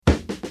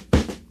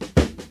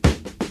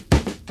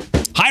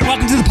Hi, and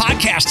welcome to the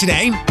podcast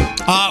today.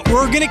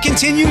 We're going to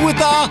continue with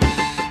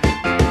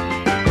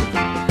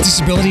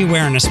Disability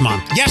Awareness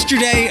Month.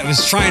 Yesterday, I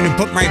was trying to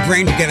put my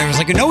brain together. I was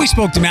like, I know we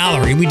spoke to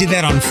Mallory, and we did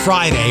that on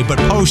Friday, but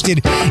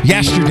posted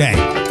yesterday.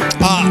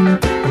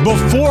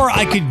 Before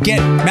I could get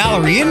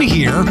Mallory in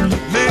here,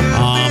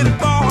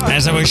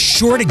 as I was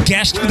short a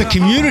guest for the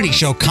community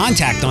show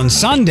Contact on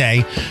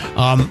Sunday,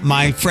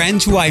 my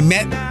friends who I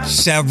met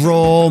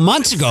several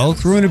months ago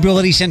through an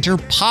Ability Center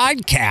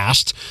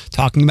podcast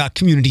talking about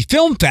Community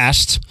Film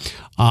Fest,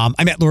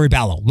 I met Lori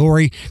Balogh.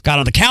 Lori got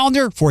on the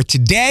calendar for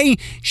today.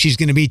 She's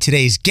going to be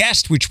today's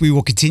guest, which we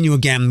will continue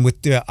again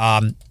with the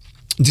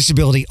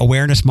Disability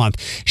Awareness Month.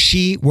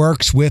 She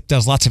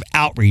does lots of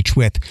outreach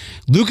with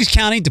Lucas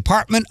County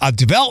Dept of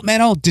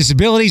Developmental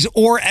Disabilities,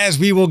 or as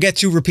we will get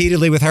to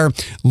repeatedly with her,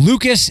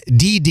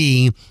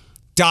 lucasdd.org.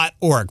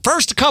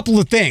 First, a couple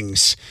of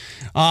things.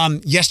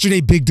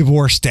 Yesterday, big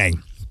divorce day.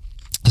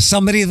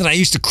 Somebody that I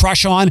used to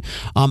crush on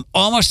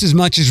almost as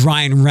much as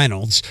Ryan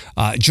Reynolds,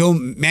 Joe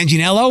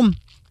Manganiello,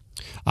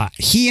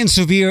 he and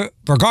Sofia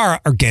Vergara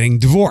are getting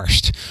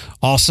divorced.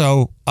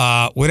 Also,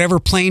 whatever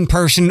plain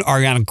person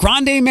Ariana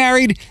Grande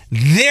married,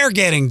 they're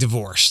getting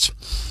divorced.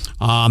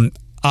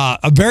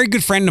 A very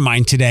good friend of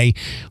mine today,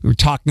 we were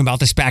talking about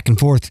this back and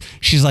forth.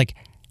 She's like,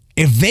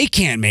 if they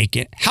can't make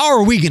it, how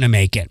are we going to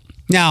make it?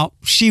 Now,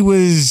 she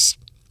was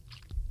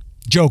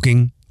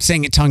joking,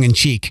 saying it tongue in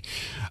cheek.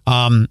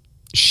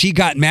 She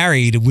got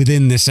married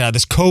within this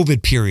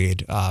COVID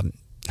period.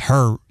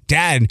 Her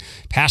dad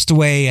passed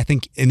away, I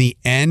think,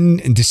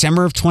 in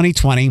December of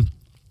 2020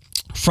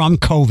 from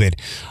COVID.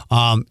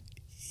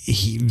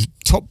 He was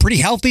pretty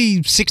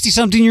healthy,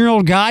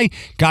 60-something-year-old guy,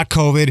 got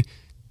COVID,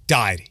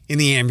 died in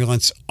the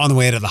ambulance on the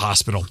way to the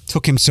hospital.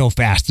 Took him so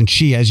fast, and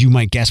she, as you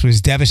might guess,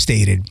 was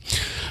devastated.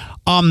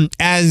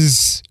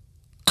 As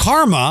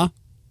karma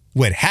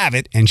would have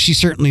it, and she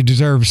certainly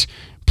deserves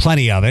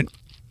plenty of it,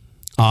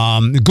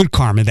 good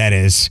karma, that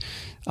is.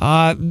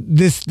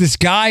 This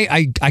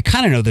guy, I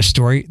kind of know this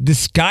story.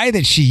 This guy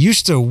that she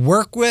used to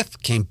work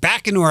with came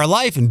back into her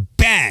life, and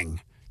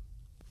bang,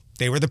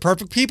 they were the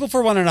perfect people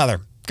for one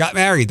another. Got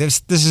married.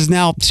 This is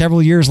now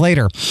several years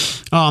later.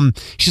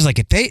 She's like,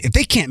 if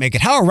they can't make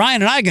it, how are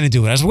Ryan and I going to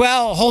do it? I was,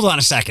 well, hold on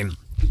a second.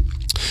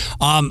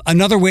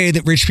 Another way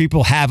that rich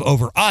people have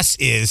over us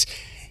is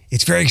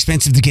it's very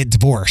expensive to get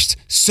divorced.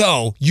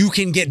 So you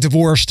can get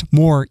divorced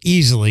more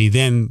easily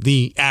than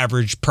the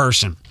average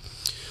person.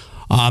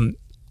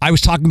 I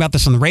was talking about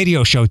this on the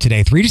radio show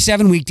today, 3 to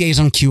 7 weekdays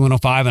on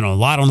Q105 and a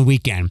lot on the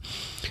weekend.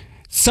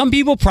 Some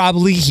people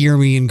probably hear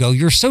me and go,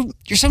 you're so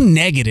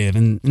negative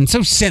and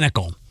so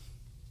cynical.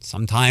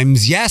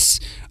 Sometimes, yes.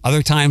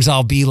 Other times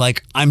I'll be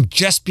like, I'm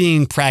just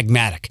being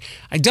pragmatic.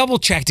 I double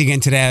checked again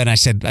today and I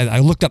said, I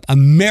looked up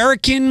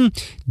American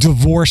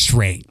divorce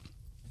rate.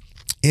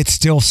 It's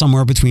still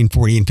somewhere between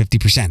 40 and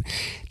 50%.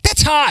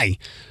 That's high.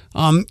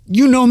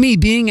 You know me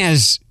being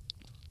as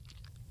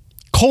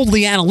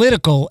coldly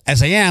analytical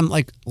as I am,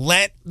 like,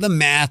 let the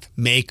math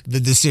make the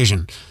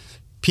decision.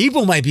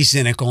 People might be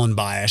cynical and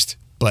biased,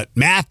 but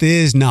math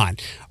is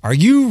not. Are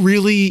you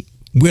really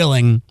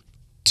willing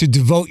to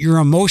devote your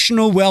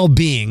emotional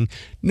well-being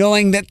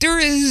knowing that there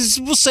is,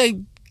 we'll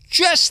say,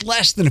 just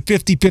less than a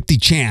 50-50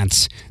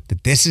 chance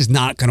that this is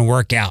not going to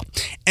work out?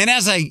 And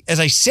as I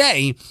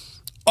say,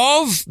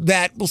 of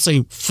that, we'll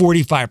say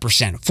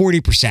 45%,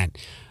 40%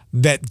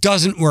 that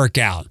doesn't work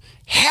out,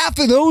 half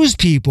of those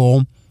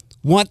people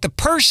want the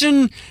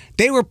person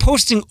they were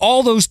posting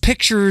all those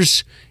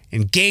pictures,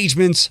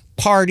 engagements,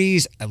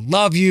 parties, I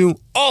love you,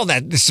 all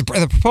that,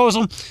 the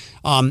proposal,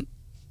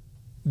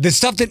 the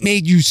stuff that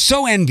made you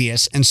so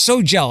envious and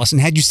so jealous and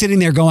had you sitting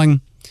there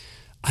going,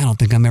 I don't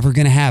think I'm ever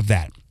going to have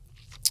that.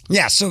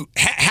 Yeah, so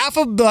half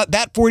of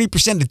that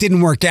 40% that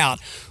didn't work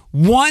out,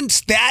 once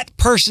that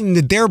person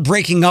that they're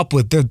breaking up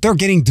with, they're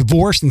getting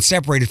divorced and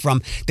separated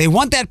from, they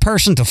want that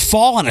person to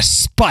fall on a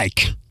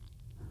spike.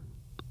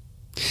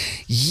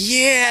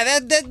 Yeah,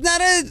 that's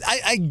not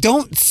I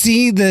don't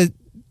see the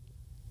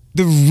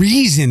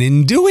reason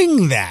in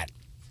doing that.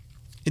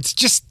 It's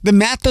just the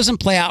math doesn't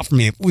play out for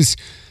me. It was,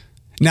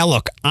 now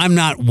look, I'm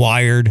not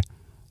wired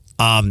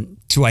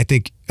to, I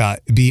think,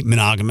 be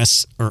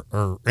monogamous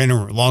or in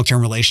a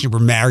long-term relationship or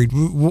married,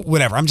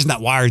 whatever. I'm just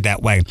not wired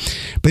that way.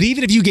 But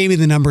even if you gave me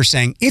the number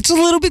saying it's a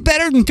little bit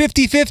better than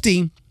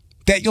 50-50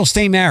 that you'll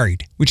stay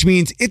married, which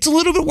means it's a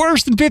little bit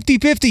worse than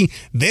 50-50,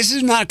 this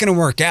is not going to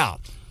work out.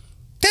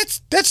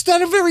 That's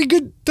not a very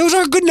good, those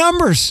aren't good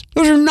numbers.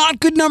 Those are not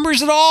good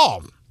numbers at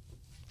all.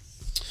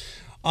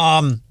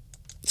 So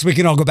we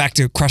can all go back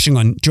to crushing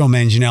on Joe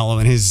Manganiello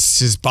and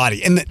his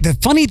body. And the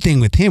funny thing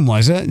with him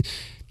was,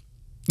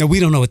 now we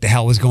don't know what the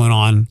hell was going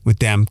on with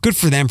them. Good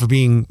for them for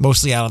being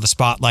mostly out of the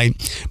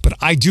spotlight. But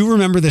I do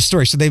remember this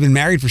story. So they've been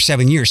married for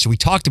 7 years. So we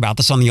talked about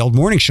this on the old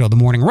morning show, The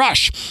Morning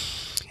Rush.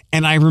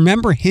 And I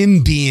remember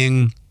him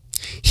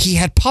he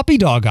had puppy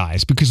dog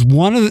eyes because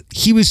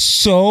he was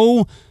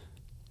so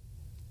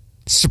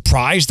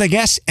surprised, I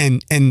guess,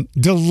 and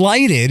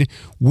delighted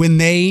when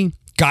they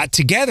got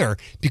together,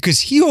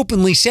 because he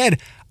openly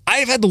said,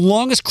 I've had the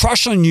longest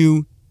crush on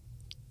you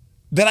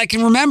that I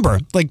can remember,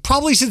 like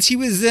probably since he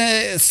was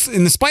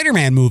in the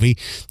Spider-Man movie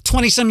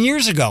 20 some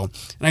years ago.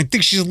 And I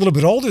think she's a little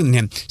bit older than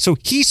him. So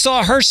he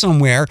saw her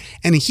somewhere,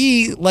 and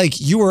he,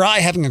 like you or I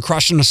having a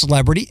crush on a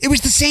celebrity, it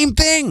was the same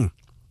thing.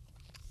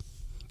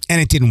 And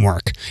it didn't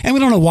work. And we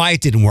don't know why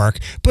it didn't work,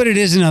 but it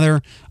is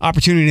another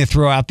opportunity to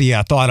throw out the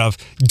thought of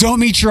don't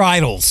meet your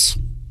idols.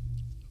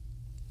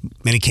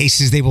 Many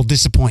cases, they will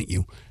disappoint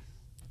you.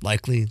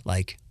 Likely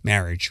like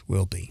marriage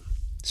will be.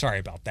 Sorry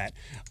about that.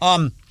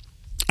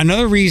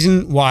 Another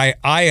reason why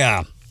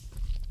I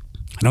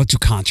don't do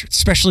concerts,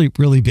 especially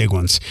really big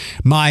ones.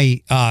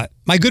 My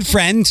good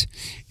friend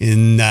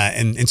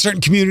in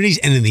certain communities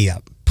and in the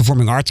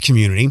performing arts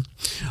community,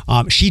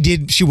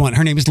 she won.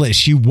 Her name is Liz.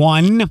 She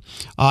won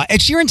Ed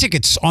Sheeran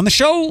tickets on the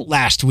show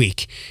last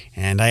week,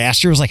 and I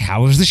asked her, I was like,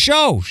 "How was the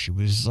show?" She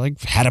was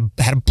like, "Had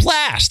a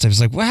blast." I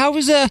was like, "Well, how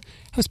was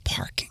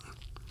parking?"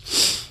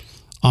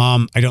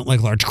 I don't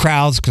like large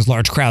crowds because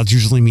large crowds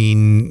usually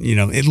mean,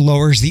 it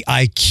lowers the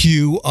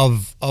IQ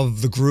of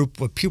the group.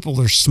 But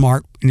people are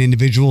smart and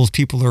individuals.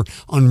 People are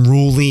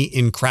unruly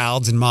in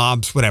crowds and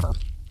mobs, whatever.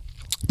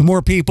 The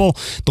more people,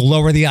 the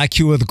lower the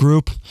IQ of the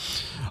group.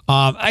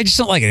 I just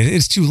don't like it.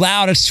 It's too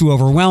loud. It's too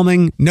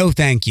overwhelming. No,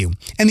 thank you.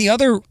 And the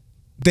other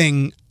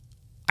thing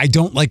I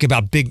don't like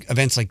about big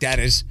events like that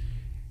is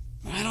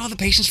I don't have the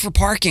patience for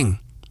parking.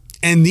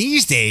 And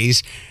these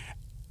days,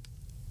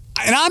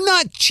 and I'm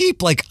not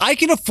cheap. Like, I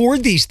can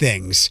afford these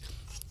things.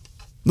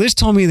 Liz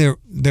told me there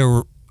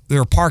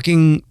were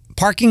parking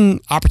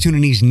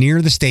opportunities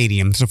near the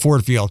stadium, the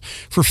Ford Field,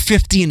 for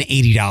 $50 and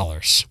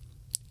 $80.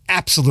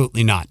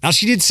 Absolutely not. Now,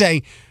 she did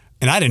say,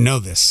 and I didn't know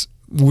this,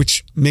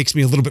 which makes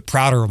me a little bit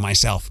prouder of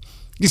myself,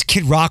 because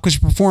Kid Rock was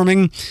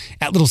performing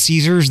at Little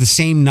Caesars the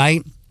same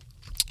night.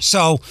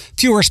 So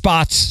fewer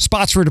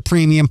spots were at a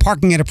premium,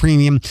 parking at a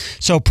premium,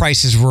 so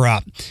prices were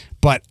up.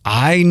 But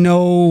I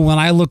know when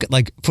I look at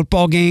like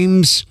football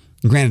games,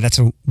 granted that's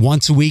a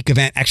once a week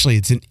event. Actually,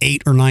 it's an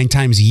 8 or 9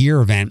 times a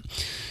year event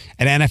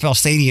at NFL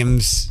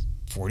stadiums.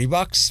 $40,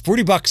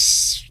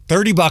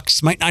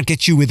 $30 might not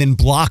get you within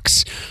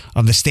blocks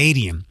of the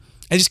stadium.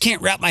 I just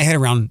can't wrap my head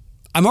around.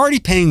 I'm already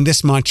paying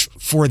this much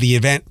for the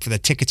event, for the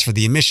tickets, for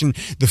the admission,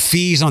 the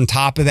fees on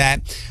top of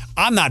that.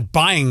 I'm not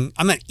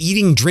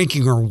eating,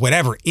 drinking, or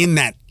whatever in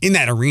that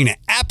arena.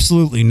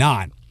 Absolutely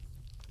not.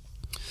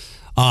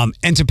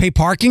 And to pay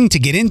parking to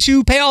get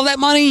into, pay all that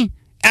money?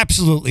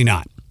 Absolutely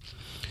not.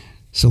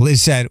 So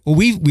Liz said, well,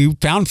 we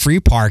found free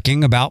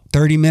parking about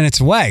 30 minutes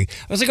away.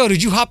 I was like, oh,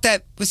 did you hop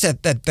that, what's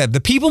that,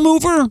 the people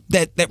mover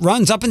that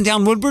runs up and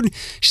down Woodward?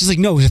 She's like,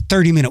 no, it was a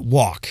 30-minute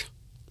walk.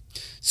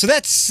 So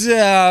that's,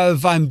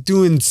 if I'm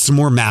doing some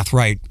more math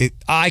right,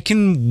 I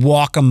can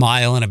walk a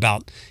mile in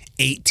about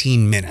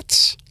 18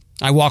 minutes.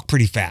 I walk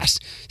pretty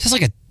fast. It's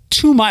like a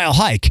 2-mile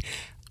hike.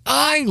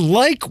 I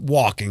like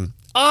walking.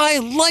 I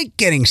like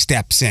getting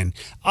steps in.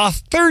 A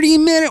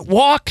 30-minute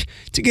walk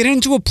to get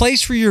into a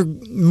place where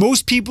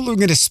most people are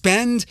going to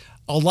spend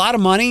a lot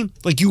of money.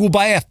 Like, you will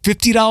buy a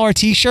 $50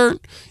 t-shirt.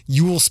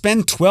 You will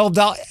spend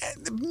 $12.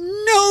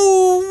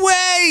 No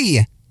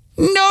way.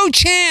 No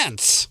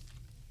chance.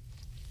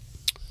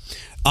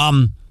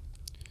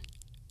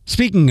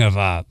 Speaking of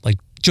like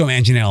Joe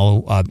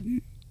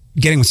Manganiello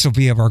getting with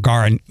Sofia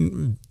Vergara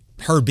and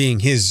her being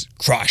his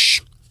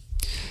crush,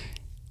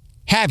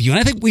 have you, and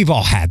I think we've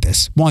all had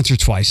this once or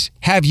twice,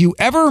 have you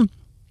ever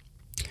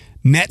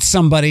met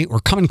somebody or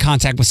come in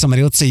contact with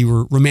somebody, let's say you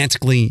were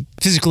romantically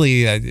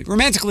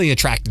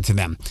attracted to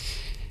them,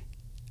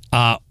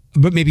 but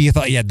maybe you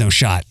thought you had no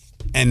shot,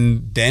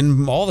 and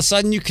then all of a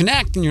sudden you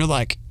connect and you're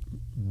like,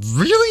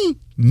 really?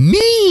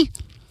 Me?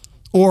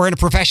 Or in a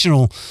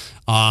professional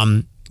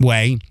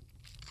way,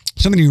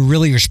 somebody who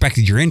really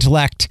respected your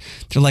intellect,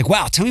 they're like,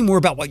 wow, tell me more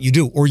about what you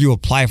do. Or you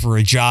apply for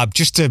a job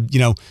just to,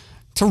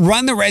 to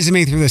run the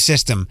resume through the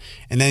system.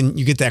 And then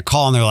you get that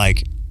call and they're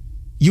like,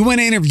 you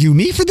want to interview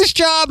me for this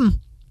job?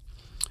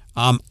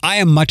 I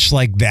am much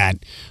like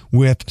that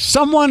with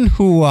someone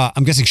who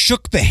I'm guessing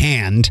shook the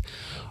hand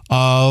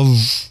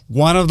of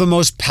one of the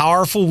most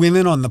powerful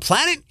women on the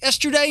planet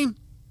yesterday.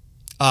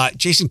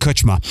 Jason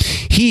Kutchma.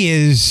 He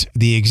is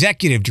the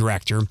executive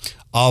director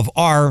of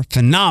our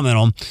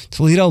phenomenal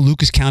Toledo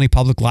Lucas County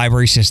Public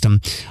Library System.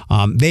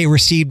 They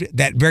received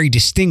that very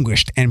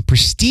distinguished and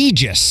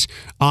prestigious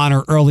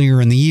honor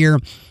earlier in the year.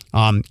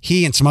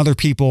 He and some other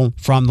people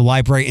from the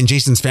library and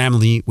Jason's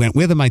family went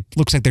with him. It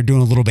looks like they're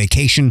doing a little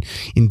vacation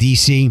in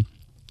D.C.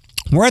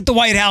 We're at the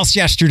White House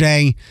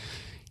yesterday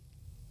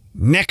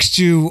next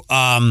to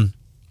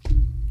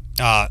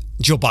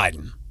Jill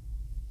Biden.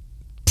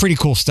 Pretty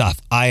cool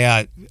stuff.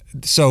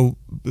 So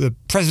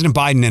President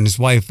Biden and his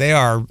wife, they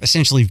are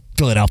essentially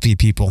Philadelphia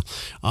people.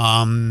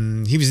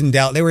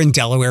 They were in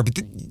Delaware,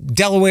 but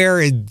Delaware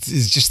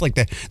is just like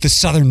the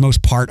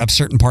southernmost part of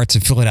certain parts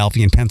of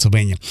Philadelphia and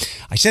Pennsylvania.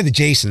 I said to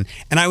Jason,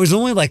 and I was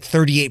only like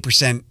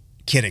 38%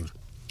 kidding.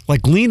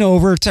 Like, lean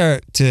over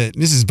to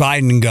Mrs.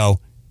 Biden and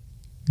go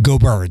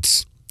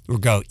birds, or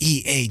go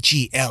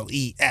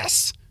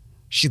EAGLES.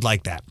 She'd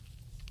like that.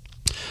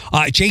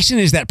 Jason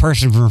is that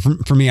person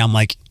for me. I'm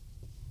like,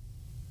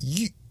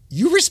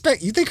 you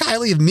think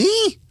highly of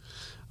me?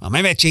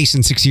 I met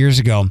Jason 6 years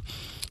ago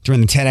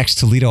during the TEDx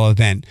Toledo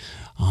event.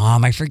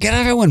 I forget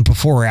if I went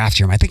before or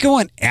after him. I think I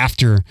went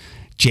after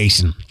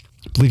Jason.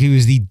 I believe he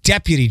was the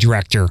deputy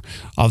director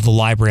of the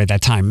library at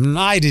that time. And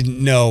I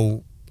didn't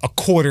know a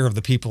quarter of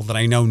the people that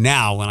I know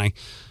now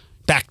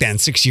back then,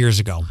 6 years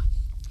ago.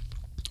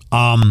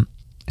 It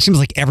seems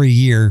like every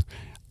year,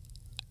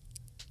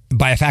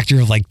 by a factor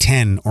of like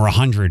 10 or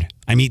 100,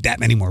 I meet that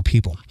many more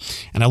people.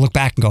 And I look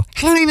back and go,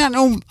 how did I not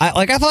know?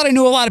 I thought I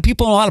knew a lot of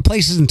people in a lot of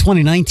places in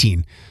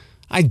 2019.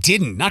 I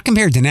didn't, not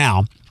compared to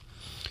now.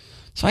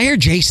 So I hear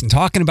Jason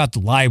talking about the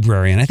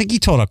library, and I think he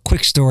told a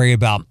quick story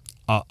about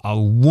a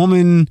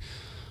woman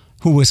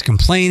who was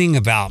complaining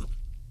about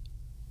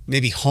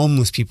maybe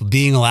homeless people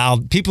being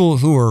allowed, people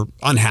who are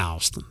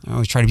unhoused. I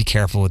always try to be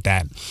careful with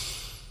that.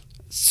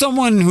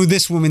 Someone who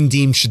this woman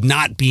deemed should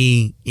not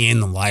be in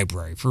the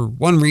library for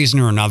one reason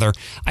or another.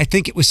 I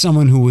think it was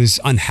someone who was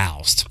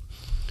unhoused.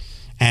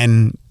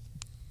 And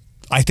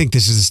I think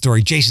this is the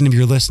story. Jason, if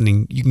you're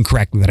listening, you can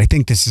correct me, but I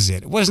think this is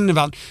it. It wasn't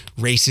about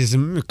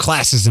racism or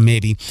classism,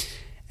 maybe.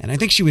 And I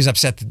think she was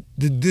upset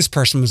that this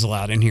person was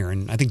allowed in here.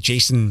 And I think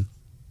Jason,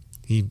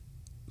 he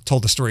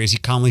told the story as he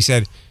calmly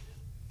said,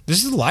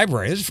 this is the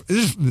library.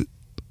 The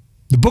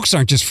books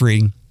aren't just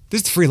free.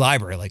 This is the free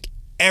library. Like,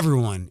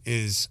 everyone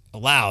is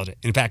allowed.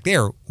 In fact, they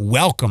are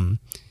welcome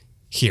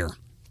here.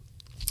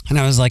 And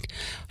I was like,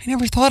 I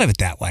never thought of it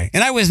that way.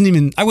 And I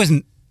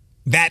wasn't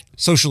that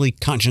socially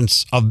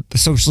conscious at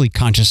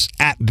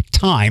the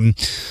time.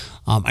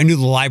 I knew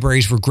the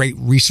libraries were great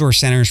resource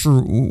centers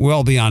for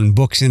well beyond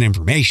books and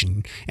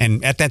information.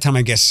 And at that time,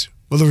 I guess,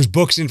 there was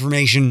books,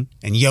 information,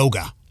 and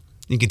yoga.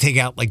 You could take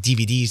out like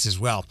DVDs as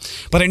well.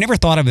 But I never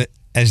thought of it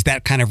as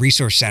that kind of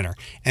resource center.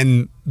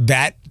 And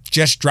that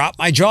just dropped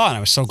my jaw. And I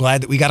was so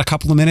glad that we got a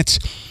couple of minutes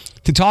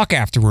to talk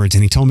afterwards.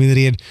 And he told me that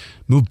he had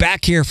moved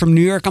back here from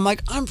New York. I'm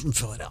like, I'm from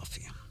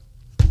Philadelphia.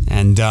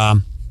 And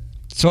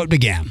so it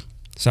began.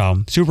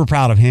 So super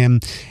proud of him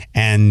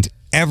and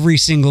every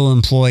single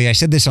employee. I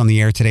said this on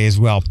the air today as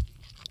well.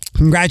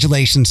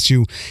 Congratulations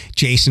to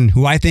Jason,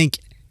 who I think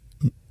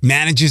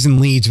manages and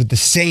leads with the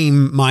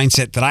same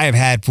mindset that I have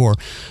had for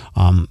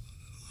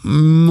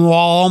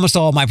almost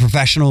all of my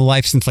professional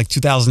life since like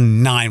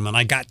 2009 when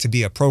I got to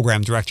be a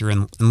program director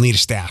and lead a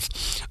staff.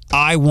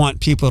 I want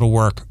people to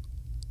work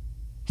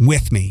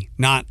with me,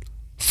 not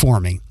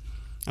for me.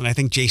 And I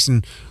think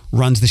Jason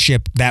runs the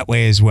ship that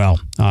way as well.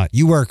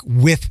 You work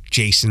with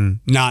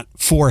Jason, not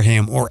for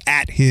him or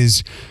at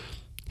his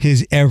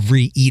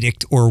every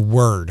edict or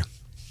word.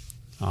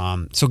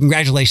 So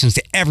congratulations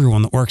to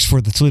everyone that works for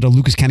the Toledo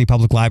Lucas County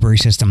Public Library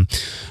System.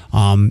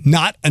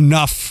 Not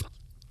enough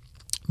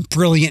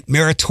brilliant,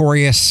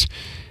 meritorious,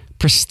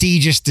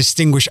 prestigious,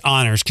 distinguished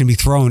honors can be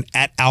thrown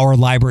at our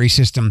library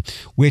system,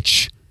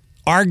 which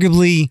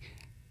arguably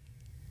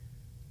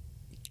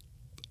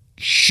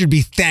should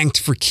be thanked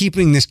for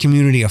keeping this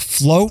community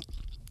afloat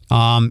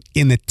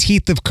in the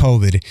teeth of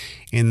COVID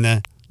in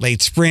the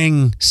late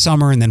spring,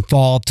 summer, and then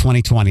fall of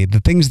 2020. The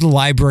things the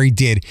library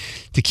did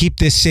to keep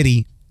this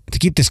city, to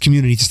keep this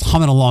community just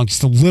humming along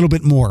just a little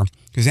bit more,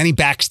 because any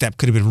backstep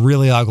could have been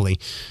really ugly.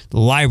 The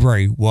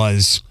library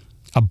was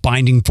a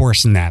binding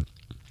force in that.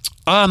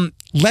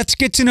 Let's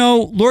get to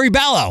know Lori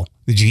Balogh.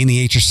 The G and the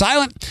H are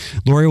silent.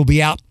 Lori will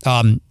be out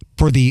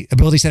for the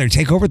Ability Center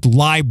Takeover at the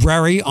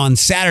library on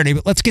Saturday,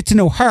 but let's get to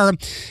know her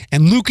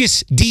and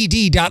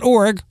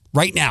lucasdd.org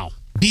right now.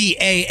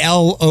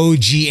 Balogh.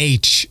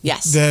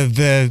 Yes.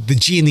 The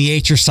G and the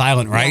H are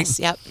silent, right? Yes,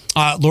 yep.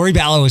 Lori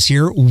Balogh is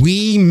here.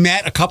 We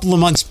met a couple of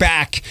months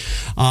back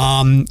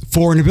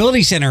for an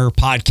Ability Center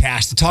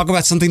podcast to talk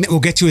about something that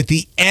we'll get to at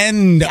the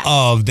end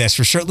of this.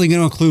 We're certainly going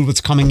to include what's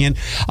coming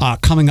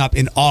up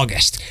in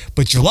August.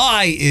 But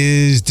July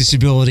is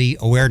Disability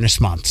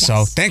Awareness Month. Yes.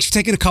 So thanks for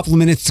taking a couple of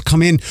minutes to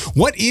come in.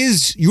 What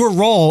is your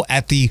role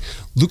at the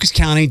Lucas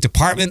County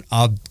Department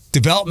of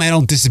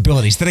Developmental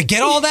Disabilities? Did I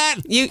get all that?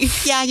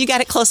 You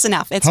got it close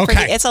enough. It's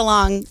okay. It's a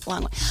long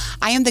way.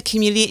 I am the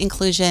Community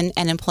Inclusion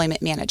and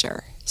Employment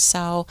Manager.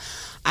 So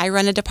I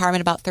run a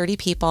department about 30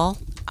 people.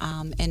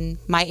 And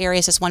my area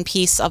is just one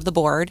piece of the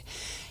board.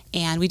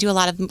 And we do a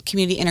lot of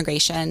community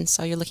integration.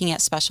 So you're looking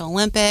at Special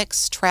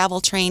Olympics, travel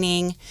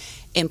training,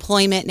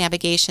 employment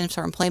navigation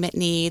for employment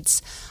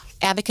needs,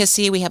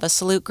 advocacy. We have a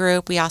salute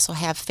group. We also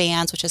have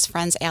FANS, which is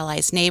Friends,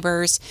 Allies,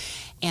 Neighbors.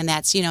 And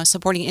that's,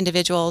 supporting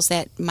individuals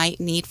that might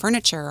need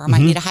furniture or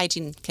might need a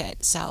hygiene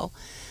kit. So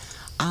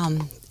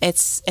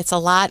it's a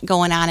lot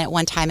going on at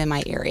one time in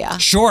my area.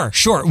 Sure.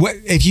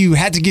 If you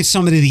had to give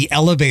somebody the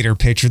elevator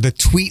pitch or the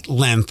tweet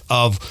length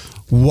of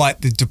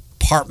what the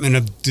Department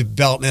of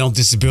Developmental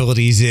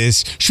Disabilities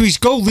is, should we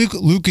go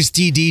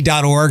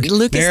lucasdd.org?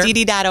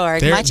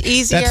 Lucasdd.org. Much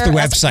easier. That's the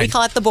website. We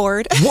call it the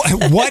board.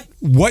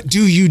 What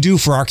do you do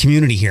for our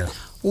community here?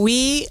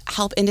 We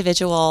help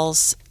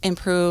individuals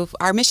improve.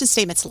 Our mission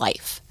statement's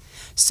life.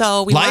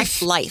 So we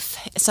Life? want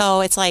life.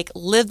 So it's like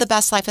live the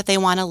best life that they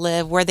want to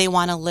live, where they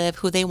want to live,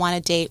 who they want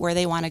to date, where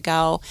they want to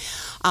go.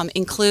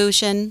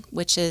 Inclusion,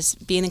 which is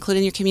being included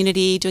in your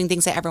community, doing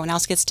things that everyone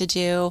else gets to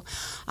do.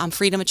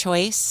 Freedom of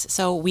choice.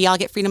 So we all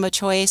get freedom of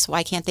choice.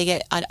 Why can't they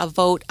get a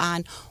vote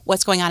on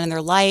what's going on in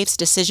their lives,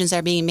 decisions that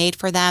are being made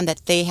for them,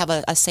 that they have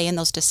a say in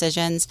those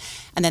decisions,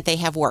 and that they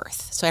have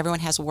worth. So everyone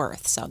has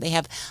worth. So they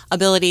have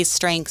abilities,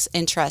 strengths,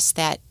 interests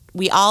that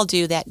we all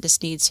do that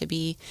just needs to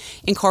be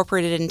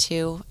incorporated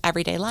into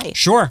everyday life.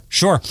 Sure.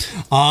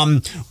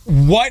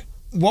 What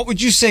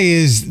would you say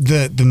is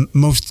the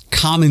most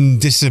common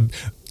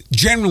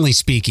generally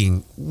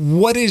speaking,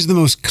 what is the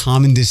most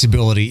common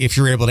disability, if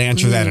you're able to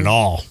answer that at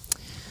all?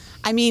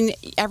 I mean,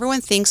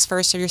 everyone thinks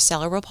first of your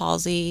cerebral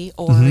palsy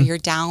or your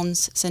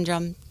Down's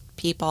syndrome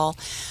people.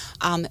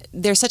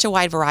 There's such a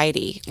wide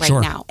variety right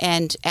now.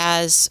 And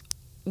as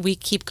we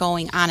keep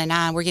going on and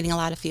on, we're getting a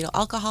lot of fetal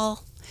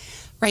alcohol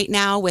right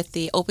now with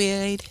the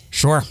opioid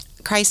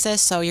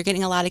crisis. So you're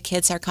getting a lot of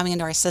kids that are coming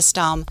into our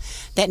system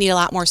that need a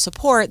lot more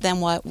support than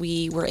what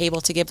we were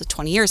able to give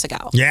 20 years ago.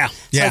 So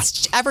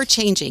it's ever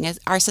changing.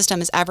 Our system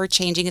is ever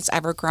changing. It's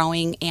ever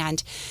growing.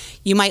 And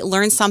you might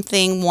learn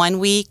something one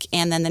week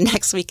and then the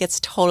next week it's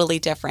totally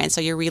different.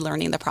 So you're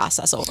relearning the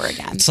process over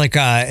again. It's like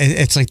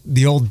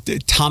the old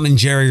Tom and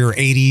Jerry or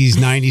 80s,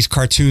 90s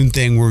cartoon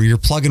thing where you're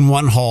plugging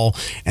one hole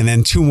and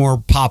then two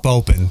more pop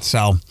open.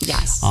 So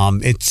yes,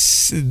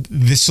 it's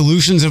the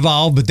solutions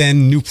evolve, but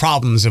then new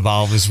problems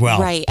evolve as well.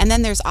 Right. And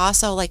then there's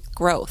also like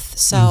growth.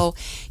 So,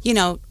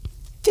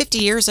 50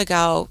 years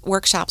ago,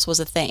 workshops was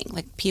a thing.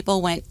 Like people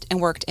went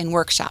and worked in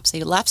workshops.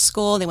 They left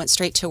school, they went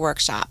straight to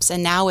workshops.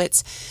 And now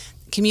it's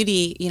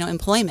community,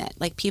 employment.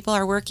 Like people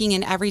are working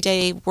in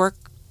everyday work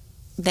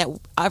that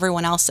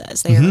everyone else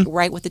is. They're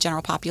right with the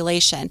general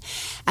population.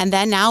 And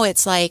then now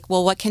it's like,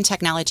 well, what can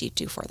technology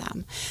do for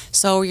them?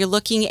 So you're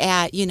looking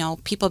at,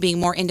 people being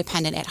more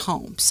independent at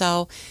home.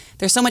 So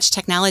there's so much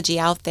technology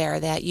out there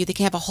that they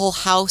can have a whole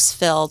house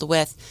filled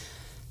with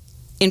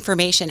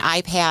information,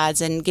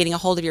 iPads, and getting a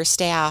hold of your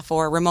staff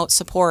or remote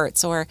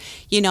supports, or,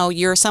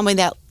 you're somebody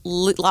that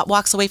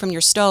walks away from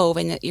your stove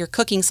and you're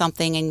cooking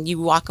something and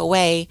you walk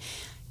away,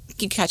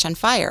 you catch on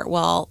fire.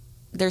 Well,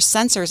 there's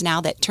sensors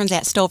now that turns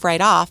that stove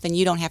right off and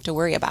you don't have to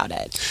worry about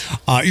it.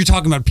 You're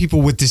talking about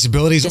people with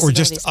disabilities or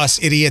just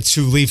us idiots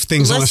who leave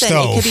things on the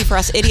stove? It could be for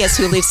us idiots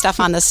who leave stuff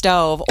on the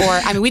stove.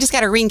 Or, we just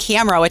got a Ring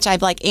camera, which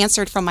I've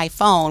answered from my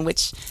phone,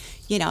 which,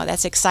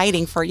 that's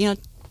exciting for,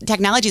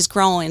 technology's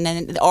growing,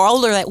 and the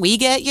older that we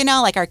get,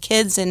 like our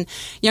kids and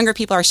younger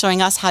people are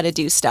showing us how to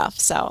do stuff.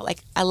 So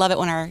I love it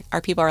when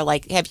our people are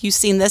like, have you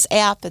seen this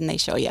app? And they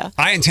show you.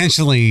 I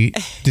intentionally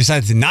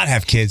decided to not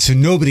have kids so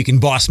nobody can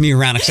boss me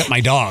around except my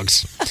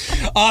dogs.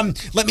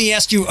 Let me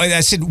ask you,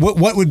 I said,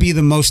 what would be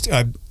the most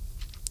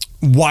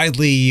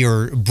widely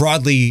or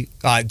broadly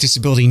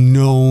disability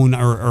known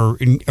or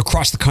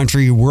across the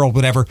country, world,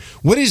 whatever?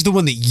 What is the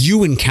one that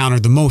you encounter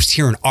the most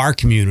here in our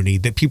community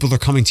that people are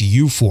coming to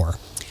you for?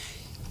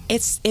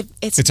 It's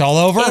all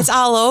over? It's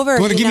all over. You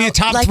want to give me a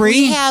top three?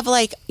 We have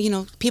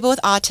people with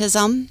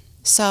autism.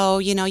 So,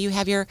 you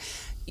have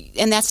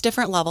and that's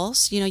different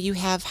levels. You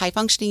have high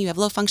functioning, you have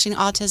low functioning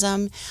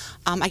autism.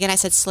 Again, I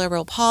said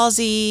cerebral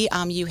palsy.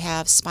 You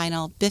have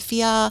spinal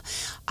bifida.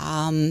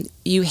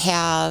 You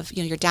have,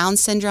 your Down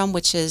syndrome,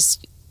 which is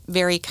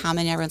very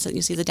common.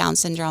 You see the Down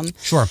syndrome.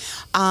 Sure.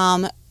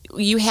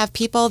 You have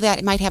people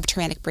that might have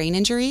traumatic brain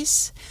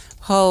injuries.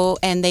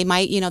 And they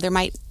might, there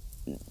might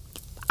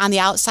on the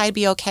outside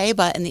be okay,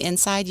 but in the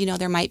inside,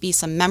 there might be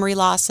some memory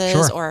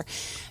losses or,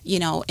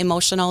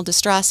 emotional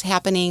distress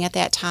happening at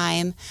that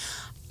time.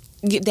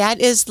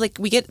 That is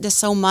we get this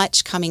so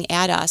much coming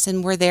at us,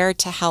 and we're there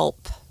to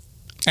help.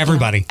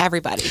 Everybody.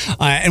 Everybody.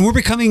 And we're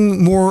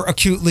becoming more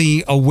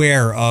acutely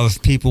aware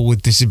of people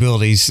with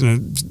disabilities.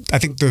 I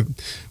think the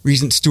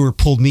reason Stuart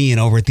pulled me in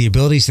over at the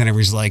Ability Center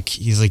was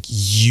he's like,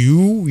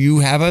 you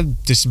have a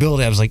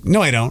disability? I was like,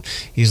 no, I don't.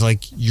 He's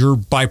like, you're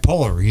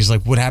bipolar. He's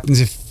like, what happens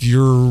if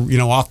you're,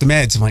 off the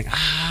meds? I'm like,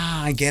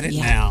 I get it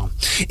now.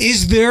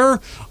 Is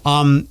there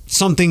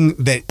something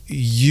that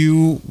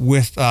you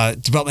with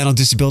developmental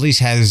disabilities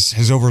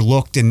has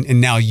overlooked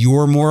and now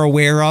you're more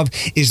aware of?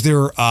 Is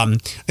there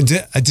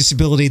a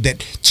disability that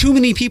too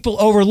many people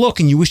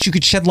overlook and you wish you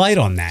could shed light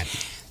on that?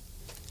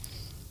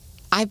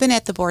 I've been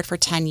at the board for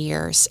 10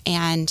 years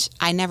and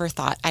I never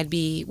thought I'd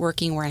be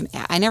working where I'm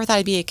at. I never thought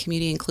I'd be a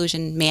community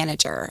inclusion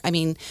manager.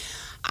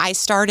 I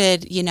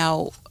started,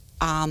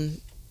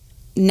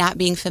 not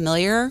being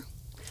familiar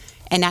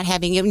and not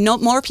having,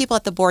 more people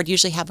at the board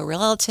usually have a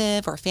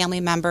relative or a family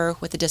member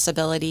with a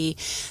disability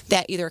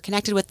that either are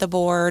connected with the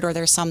board or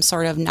there's some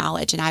sort of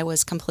knowledge. And I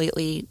was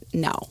completely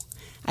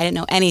I didn't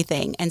know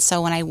anything. And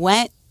so when I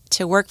went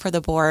to work for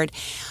the board,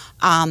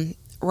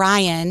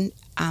 Ryan,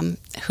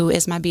 who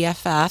is my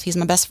BFF, he's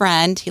my best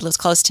friend. He lives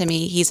close to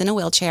me. He's in a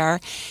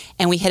wheelchair,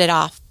 and we hit it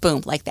off,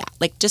 boom, like that.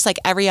 Just like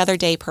every other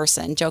day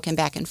person, joking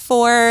back and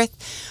forth.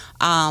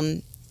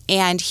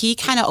 And he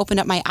kind of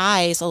opened up my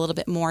eyes a little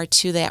bit more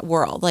to that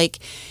world.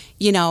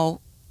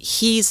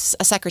 he's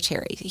a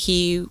secretary.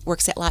 He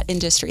works at Lot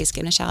Industries,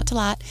 giving a shout out to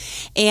Lot.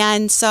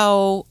 And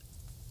so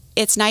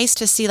it's nice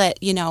to see that,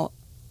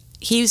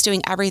 he was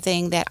doing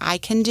everything that I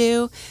can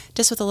do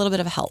just with a little bit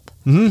of help.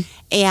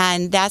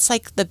 And that's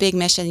like the big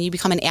mission. You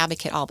become an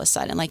advocate all of a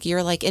sudden. Like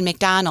you're like in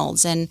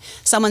McDonald's and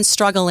someone's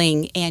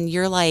struggling and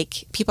you're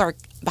like, people are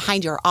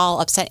behind you are all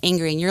upset,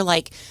 angry. And you're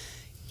like,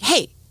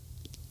 hey,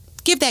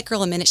 give that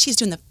girl a minute. She's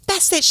doing the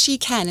best that she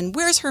can. And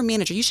where's her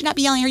manager? You should not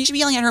be yelling at her. You should be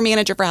yelling at her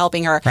manager for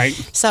helping her. Right.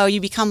 So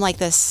you become like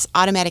this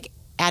automatic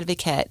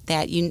advocate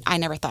that I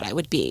never thought I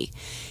would be.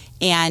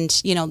 And,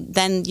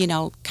 then,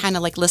 kind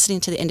of like listening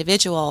to the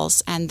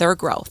individuals and their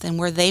growth and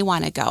where they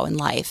want to go in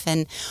life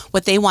and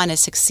what they want to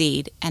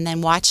succeed. And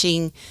then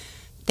watching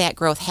that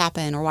growth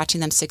happen or watching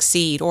them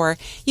succeed. Or,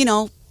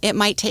 it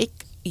might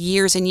take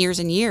years and years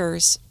and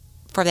years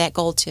for that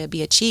goal to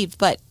be achieved,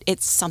 but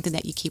it's something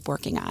that you keep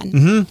working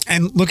on.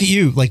 And look at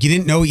you, like you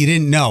didn't know what you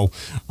didn't know.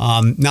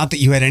 Not that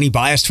you had any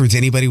bias towards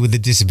anybody with a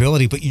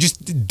disability, but you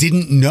just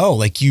didn't know.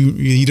 Like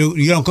you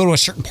don't go to a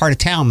certain part of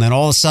town, then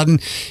all of a sudden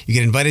you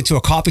get invited to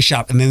a coffee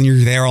shop, and then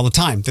you're there all the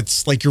time.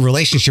 That's like your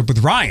relationship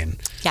with Ryan.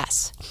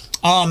 Yes.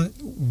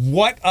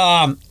 What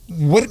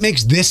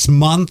makes this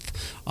month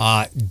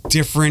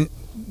different?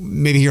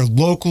 Maybe here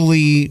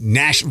locally,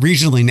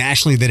 regionally,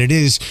 nationally, that it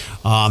is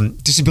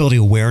Disability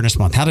Awareness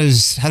Month. How do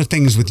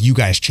things with you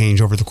guys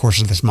change over the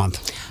course of this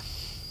month?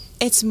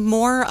 It's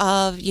more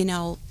of,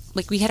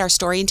 like we had our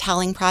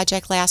storytelling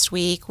project last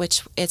week,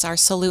 which is our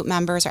Salute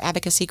members, our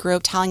advocacy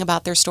group, telling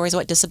about their stories,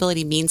 what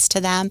disability means to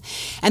them.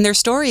 And their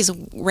stories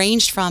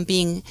ranged from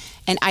being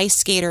an ice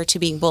skater to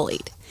being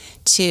bullied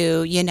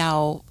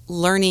to,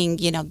 learning,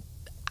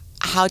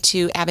 how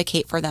to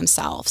advocate for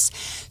themselves.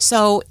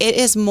 So it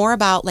is more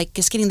about like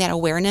just getting that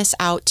awareness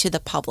out to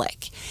the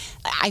public.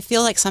 I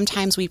feel like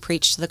sometimes we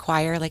preach to the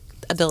choir, like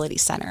Ability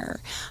Center,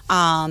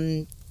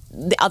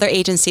 the other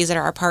agencies that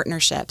are our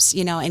partnerships,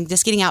 and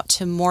just getting out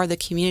to more of the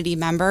community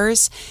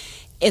members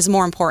is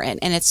more important.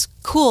 And it's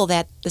cool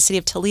that the city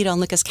of Toledo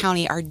and Lucas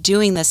County are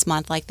doing this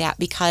month like that,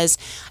 because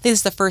I think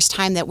it's the first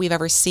time that we've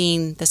ever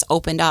seen this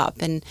opened up.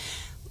 And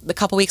a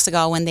couple weeks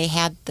ago when they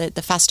had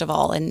the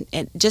festival and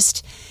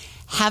just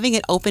having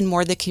it open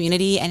more to the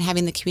community and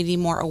having the community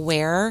more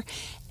aware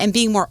and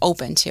being more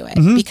open to it,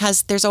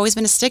 because there's always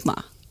been a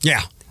stigma.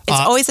 Yeah. It's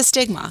always a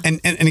stigma.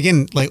 And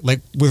again, like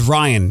with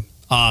Ryan,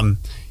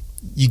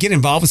 you get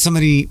involved with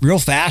somebody real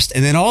fast,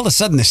 and then all of a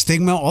sudden the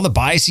stigma, all the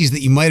biases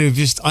that you might have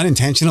just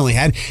unintentionally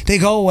had, they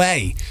go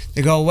away.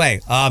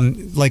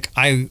 Like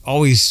I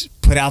always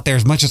put out there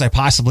as much as I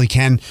possibly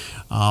can,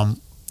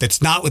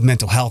 that's not with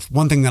mental health.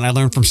 One thing that I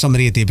learned from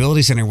somebody at the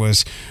Ability Center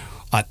was,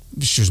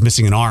 she was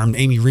missing an arm,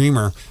 Amy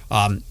Reamer.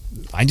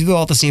 I do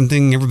all the same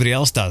thing everybody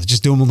else does,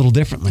 just do them a little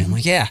differently. I'm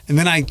like, yeah. And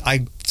then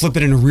I flip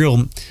it in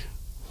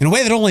a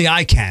way that only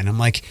I can. I'm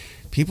like,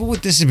 people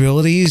with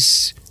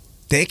disabilities,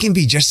 they can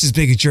be just as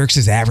big a jerks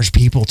as average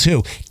people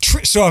too.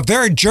 So if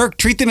they're a jerk,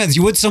 treat them as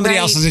you would somebody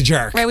else as a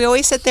jerk. Right. We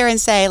always sit there and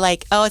say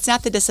like, oh, it's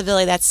not the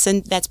disability,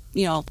 that's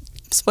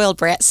spoiled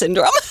brat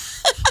syndrome.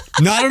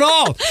 Not at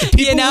all.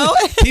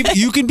 People,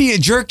 you can be a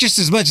jerk just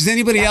as much as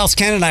anybody else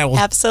can, and I will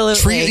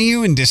treat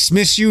you and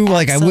dismiss you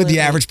like I would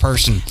the average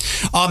person.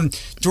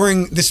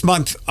 During this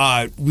month,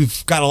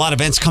 we've got a lot of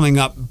events coming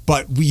up,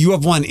 but you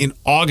have one in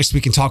August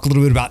we can talk a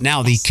little bit about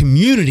now, the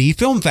Community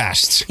Film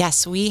Fest.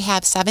 Yes, we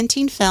have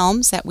 17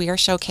 films that we are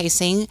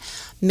showcasing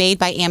made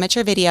by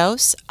amateur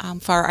videos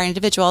for our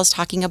individuals,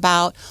 talking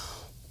about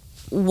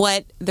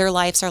what their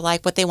lives are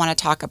like, what they want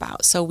to talk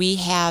about. So we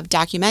have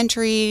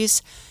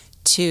documentaries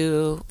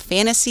to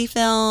fantasy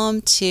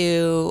film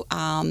to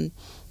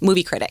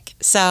movie critic.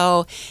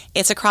 So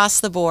it's across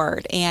the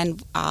board.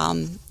 And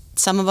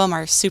some of them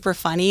are super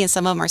funny and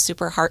some of them are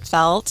super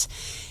heartfelt.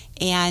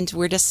 And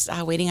we're just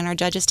waiting on our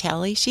judges'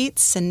 tally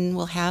sheets, and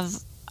I'll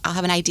have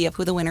an idea of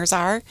who the winners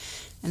are.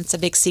 And it's a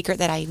big secret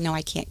that I know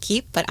I can't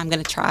keep, but I'm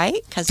going to try.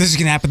 This is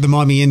going to happen at the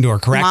Mommy Indoor,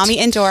 correct? Mommy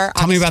Indoor.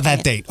 Tell me about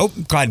that date. Oh,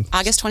 go ahead.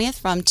 August 20th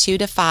from 2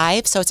 to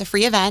 5. So it's a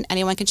free event.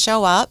 Anyone can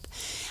show up.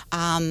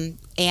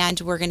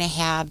 And we're going to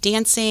have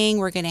dancing.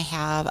 We're going to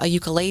have a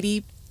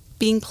ukulele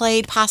being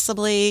played,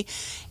 possibly,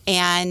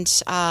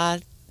 and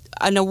an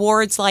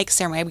awards-like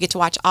ceremony. We get to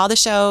watch all the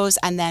shows,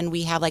 and then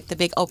we have like the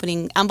big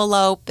opening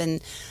envelope,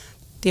 and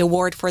the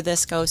award for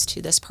this goes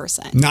to this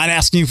person. Not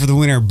asking you for the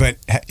winner, but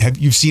have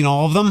you seen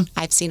all of them?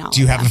 I've seen all of them.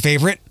 Do you have a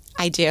favorite?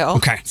 I do.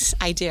 Okay.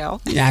 I do.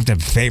 You have to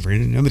have a favorite.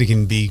 Nobody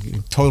can be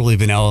totally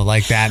vanilla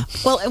like that.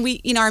 Well,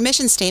 our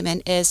mission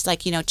statement is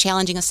like,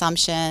 challenging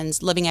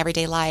assumptions, living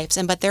everyday lives.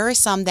 But there are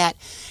some that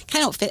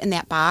kind of don't fit in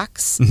that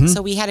box. Mm-hmm.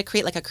 So we had to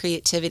create like a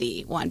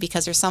creativity one,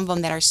 because there's some of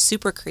them that are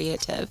super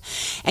creative.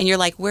 And you're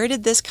like, where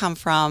did this come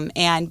from?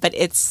 But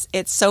it's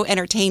so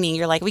entertaining.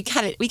 You're like, we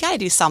got to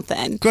do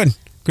something. Good.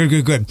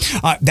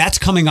 That's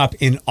coming up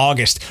in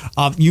August.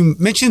 You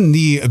mentioned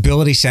the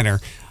Ability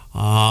Center.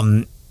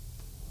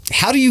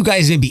 How do you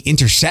guys maybe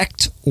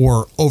intersect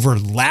or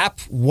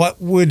overlap?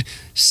 What would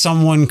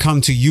someone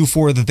come to you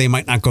for that they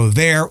might not go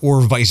there,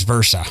 or vice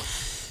versa?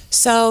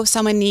 So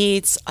someone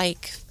needs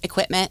like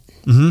equipment.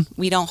 Mm-hmm.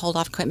 We don't hold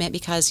off equipment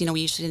because, we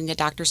usually get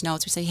doctor's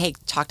notes. We say, hey,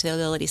 talk to the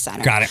Ability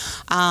Center. Got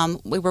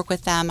it. We work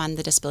with them on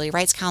the Disability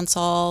Rights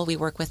Council. We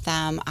work with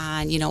them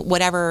on,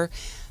 whatever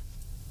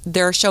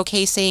they're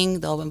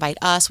showcasing. They'll invite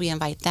us. We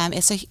invite them.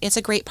 It's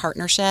a great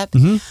partnership.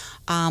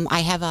 Mm-hmm. I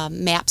have a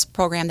MAPS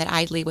program that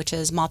I lead, which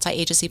is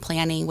multi-agency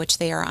planning, which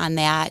they are on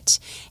that.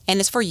 And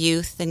it's for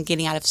youth and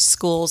getting out of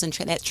schools and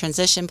that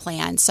transition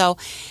plan. So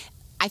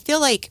I feel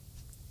like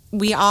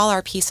we all are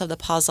a piece of the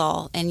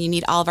puzzle, and you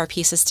need all of our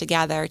pieces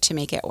together to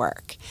make it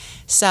work.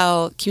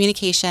 So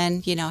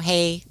communication,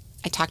 hey,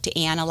 I talk to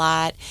Ann a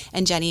lot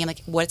and Jenny. I'm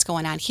like, what's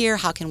going on here?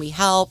 How can we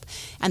help?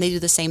 And they do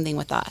the same thing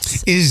with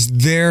us. Is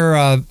there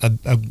a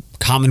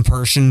common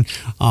person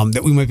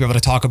that we might be able to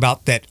talk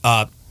about that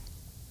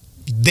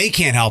they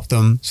can't help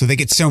them, so they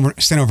get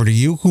sent over to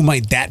you? Who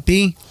might that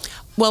be?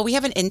 Well, we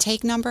have an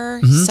intake number,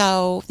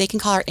 so they can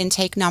call our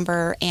intake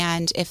number,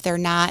 and if they're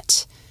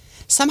not...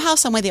 Somehow,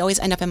 some way, they always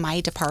end up in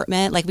my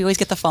department. Like, we always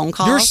get the phone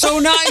calls. You're so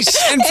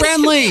nice and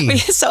friendly.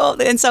 So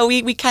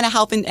we kind of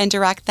help and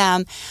direct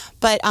them.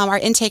 But our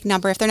intake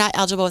number, if they're not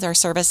eligible with our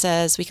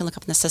services, we can look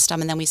up in the system,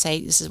 and then we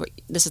say, this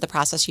is the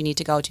process you need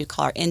to go to,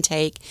 call our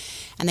intake.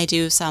 And they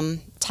do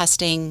some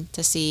testing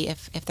to see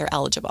if they're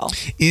eligible.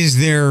 Is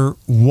there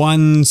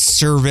one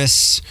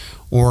service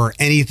or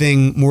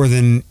anything more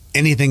than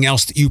anything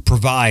else that you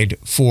provide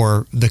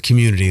for the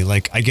community?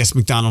 Like, I guess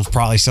McDonald's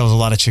probably sells a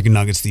lot of chicken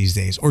nuggets these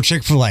days, or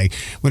Chick-fil-A,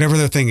 whatever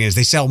their thing is.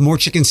 They sell more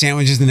chicken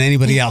sandwiches than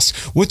anybody else.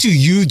 What do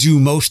you do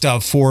most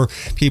of for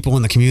people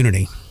in the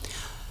community?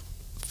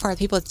 For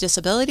people with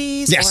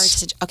disabilities?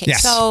 Yes. Okay,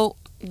 yes. So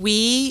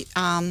we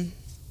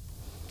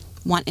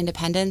want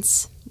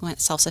independence, we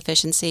want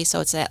self-sufficiency, so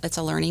it's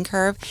a learning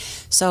curve.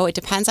 So it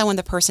depends on when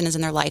the person is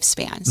in their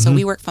lifespan. So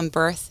we work from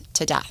birth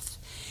to death.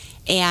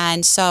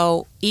 And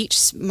so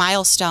each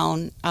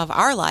milestone of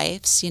our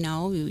lives, you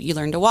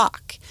learn to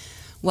walk.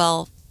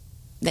 Well,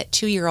 that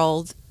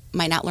 2-year-old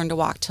might not learn to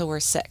walk till we're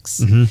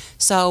 6.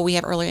 So we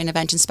have early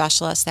intervention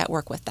specialists that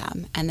work with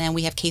them. And then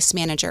we have case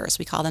managers.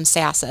 We call them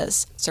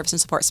SASs, Service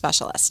and Support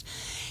Specialists.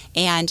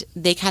 And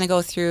they kind of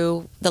go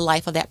through the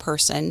life of that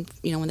person.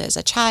 When there's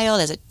a child,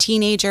 as a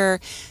teenager,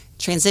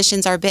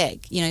 transitions are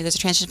big. There's a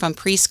transition from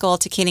preschool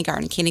to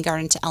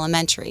kindergarten to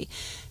elementary,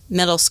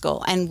 middle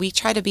school. And we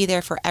try to be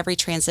there for every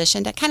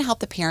transition to kind of help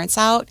the parents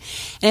out.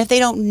 And if they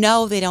don't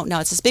know, they don't know.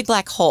 It's this big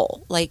black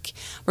hole. Like,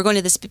 we're going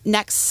to this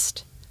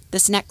next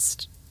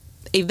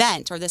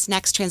event or this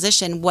next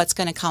transition, what's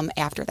going to come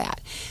after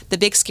that? The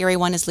big scary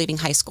one is leaving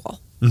high school.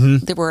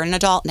 We're an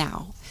adult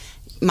now.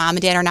 Mom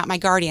and dad are not my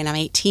guardian. I'm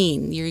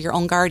 18. You're your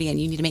own guardian.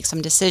 You need to make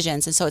some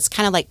decisions. And so it's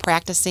kind of like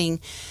practicing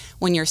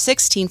when you're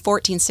 16,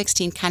 14,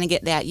 16, kind of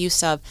get that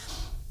use of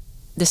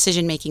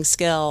decision-making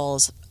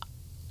skills,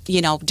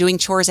 doing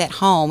chores at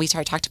home. We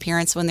try to talk to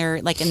parents when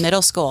they're like in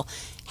middle school.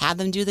 Have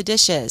them do the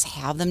dishes,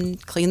 have them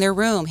clean their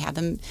room,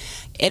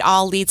 it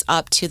all leads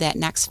up to that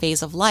next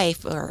phase of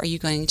life. Or are you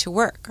going to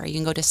work? Are you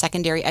going to go to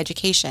secondary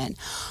education?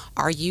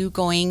 Are you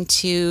going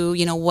to,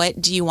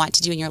 what do you want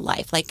to do in your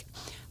life? Like,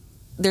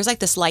 there's like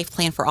this life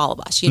plan for all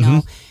of us,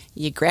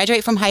 you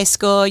graduate from high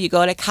school, you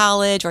go to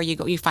college, or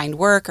you find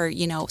work, or,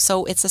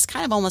 so it's this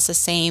kind of almost the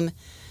same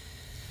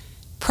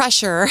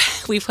pressure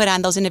we put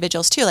on those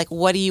individuals too. Like,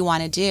 what do you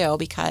want to do?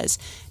 Because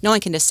no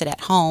one can just sit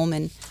at home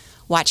and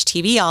watch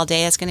TV all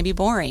day. It's going to be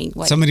boring.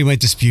 Somebody might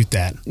dispute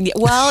that.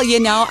 Well,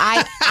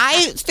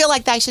 I feel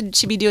like I should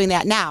be doing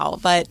that now.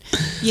 But,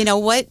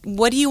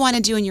 what do you want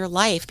to do in your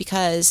life?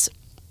 Because,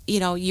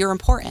 you're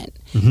important.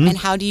 And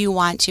how do you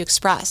want to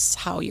express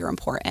how you're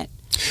important?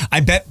 I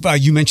bet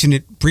you mentioned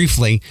it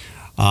briefly.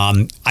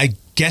 I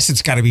guess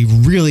it's got to be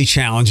really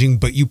challenging,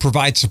 but you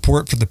provide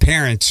support for the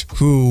parents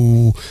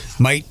who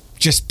might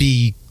just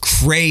be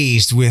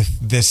crazed with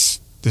this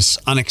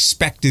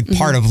unexpected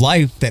part of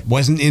life that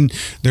wasn't in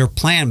their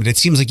plan, but it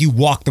seems like you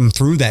walk them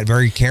through that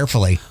very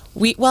carefully.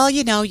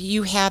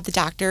 You have the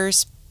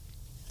doctor's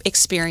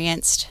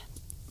experienced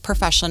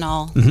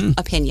professional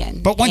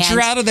opinion. But once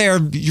you're out of there,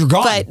 you're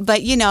gone.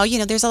 But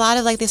there's a lot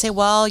of, like, they say,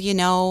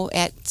 well,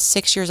 at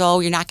 6 years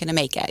old, you're not going to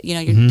make it.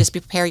 You just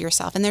prepare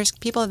yourself. And there's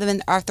people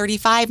that are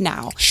 35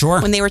 now. Sure.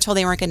 When they were told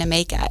they weren't going to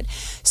make it.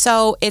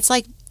 So it's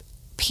like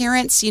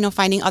parents,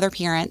 finding other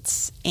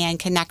parents and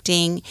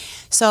connecting.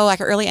 So like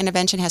our early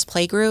intervention has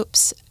play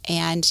groups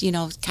and, kind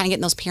of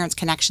getting those parents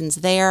connections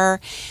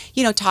there,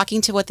 talking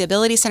to what the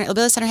Ability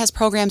Center has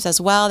programs as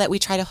well that we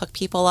try to hook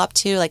people up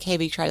to, like, hey,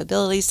 we try the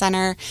Ability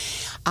Center.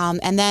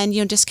 And then,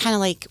 just kind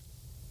of like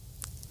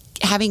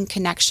having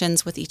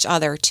connections with each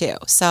other too.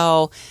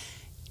 So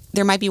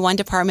there might be one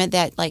department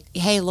that, like,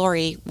 hey,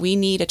 Lori, we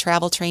need a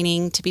travel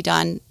training to be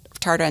done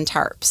tarta and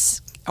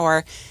tarps.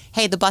 Or,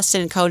 hey, the bus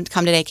didn't come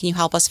today. Can you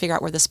help us figure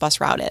out where this bus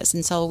route is?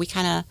 And so we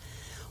kind of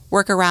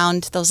work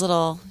around those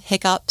little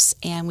hiccups,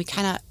 and we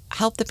kind of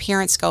help the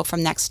parents go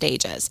from next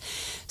stages.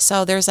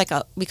 So there's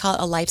we call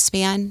it a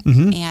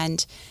lifespan,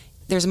 and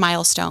there's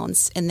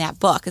milestones in that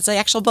book. It's an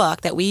actual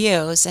book that we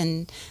use,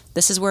 and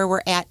this is where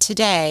we're at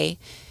today.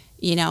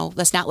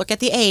 let's not look at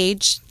the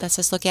age. Let's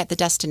just look at the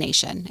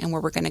destination and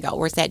where we're going to go.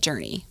 Where's that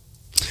journey?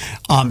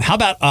 How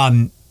about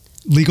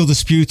legal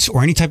disputes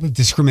or any type of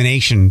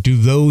discrimination? Do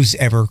those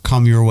ever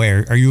come your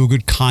way? Are you a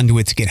good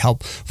conduit to get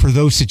help for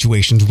those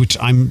situations, which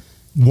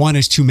one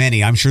is too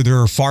many. I'm sure there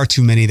are far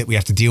too many that we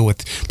have to deal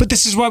with. But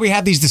this is why we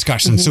have these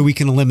discussions, so we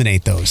can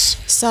eliminate those.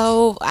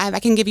 So I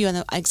can give you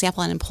an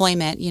example on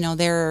employment.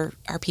 There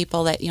are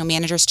people that,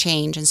 managers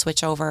change and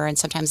switch over, and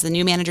sometimes the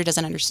new manager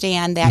doesn't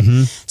understand that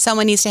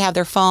someone needs to have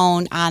their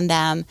phone on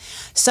them.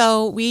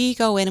 So we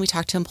go in and we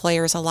talk to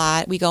employers a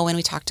lot. We go in,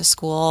 we talk to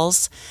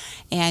schools,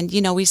 and,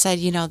 we said,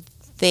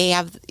 they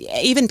have,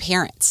 even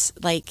parents,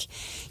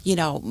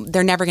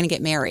 they're never going to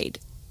get married.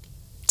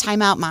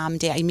 Time out, Mom,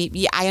 Dad.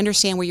 I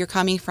understand where you're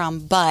coming from,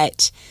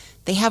 but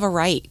they have a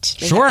right.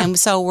 Sure. And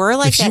so we're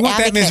like, if you want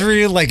advocate. That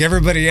misery like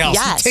everybody else,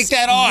 yes. Take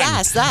that on.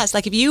 Yes.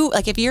 Like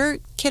if your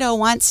kiddo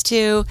wants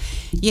to,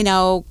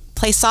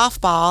 play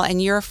softball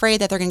and you're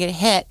afraid that they're going to get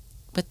hit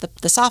with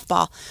the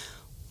softball,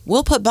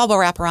 we'll put bubble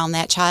wrap around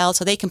that child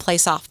so they can play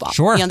softball.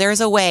 Sure. There's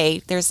a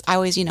way. I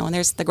always, when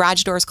there's the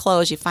garage doors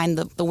closed, you find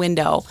the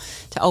window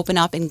to open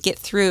up and get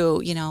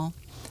through,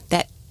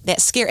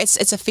 that scare.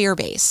 It's a fear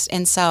based.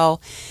 And so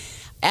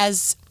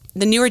as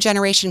the newer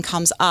generation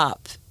comes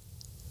up,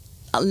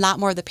 a lot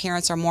more of the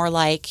parents are more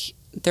like,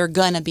 they're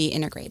going to be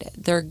integrated.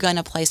 They're going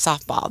to play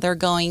softball. They're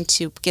going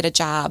to get a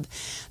job.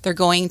 They're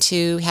going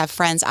to have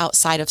friends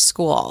outside of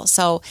school.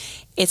 So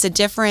it's a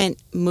different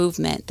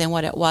movement than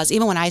what it was.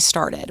 Even when I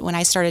started,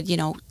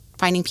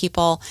 finding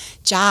people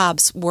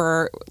jobs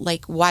were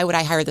like, why would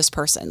I hire this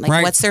person? Like,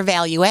 right. What's their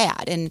value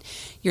add? And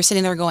you're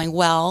sitting there going,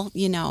 well,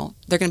 they're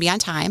going to be on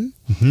time.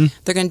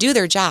 They're going to do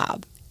their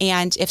job.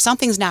 And if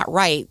something's not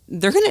right,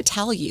 they're going to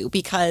tell you,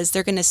 because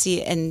they're going to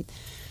see and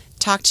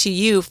talk to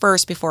you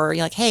first before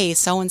you're like, hey,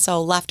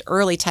 so-and-so left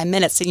early 10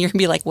 minutes. And you're going to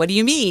be like, what do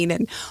you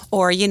mean?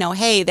 Or,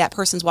 hey, that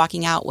person's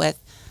walking out with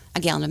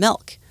a gallon of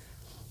milk.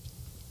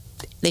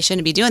 They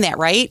shouldn't be doing that,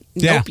 right?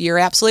 Yeah. Nope, you're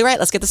absolutely right.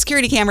 Let's get the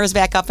security cameras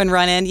back up and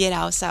running,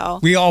 so.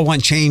 We all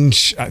want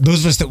change.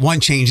 Those of us that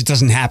want change, it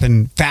doesn't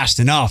happen fast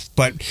enough.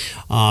 But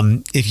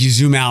if you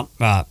zoom out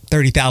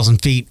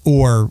 30,000 feet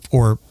or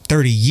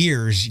 30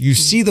 years, you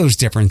see those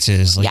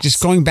differences. Like just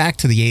going back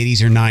to the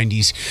 80s or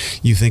 90s,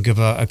 you think of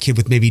a kid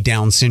with maybe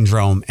Down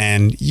syndrome,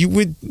 and you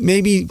would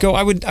maybe go,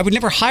 I would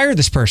never hire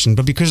this person,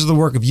 but because of the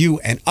work of you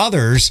and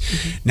others,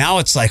 now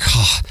it's like,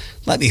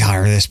 let me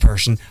hire this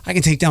person. I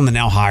can take down the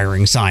now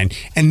hiring sign.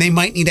 And they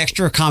might need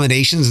extra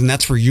accommodations, and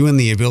that's where you and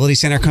the Ability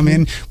Center come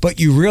in. But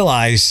you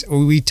realize,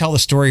 we tell the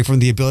story from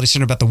the Ability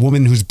Center about the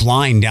woman who's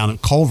blind down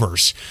at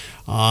Culver's.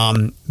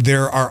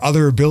 There are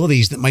other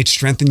abilities that might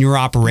strengthen your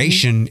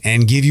operation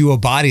and give you a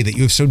body that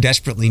you have so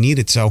desperately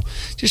needed. So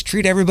just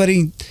treat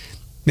everybody,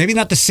 maybe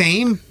not the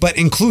same, but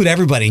include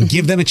everybody and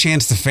give them a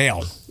chance to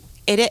fail.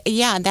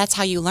 And that's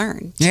how you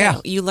learn. Too. Yeah.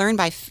 You learn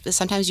by,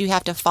 sometimes you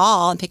have to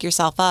fall and pick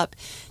yourself up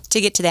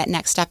to get to that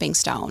next stepping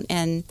stone.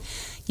 And,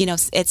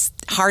 it's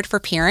hard for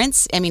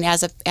parents. I mean,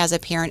 as a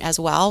parent as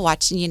well,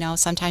 watching,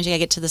 sometimes you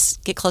gotta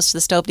get close to the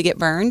stove to get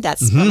burned.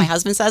 That's what my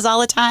husband says all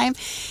the time.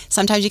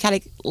 Sometimes you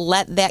gotta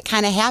let that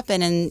kind of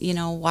happen and,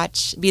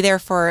 be there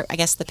for, I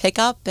guess, the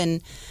pickup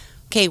and,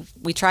 okay,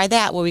 we tried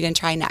that. What are we going to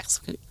try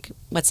next?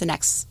 What's the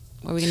next?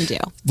 What are we going to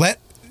do?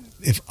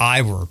 If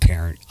I were a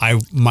parent,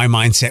 my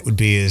mindset would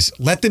be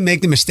let them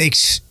make the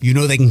mistakes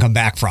they can come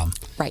back from.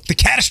 Right. The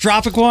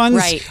catastrophic ones,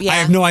 right, yeah. I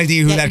have no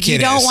idea who that kid is. You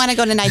don't want to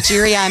go to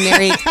Nigeria and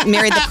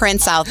marry the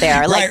prince out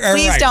there.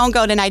 Please don't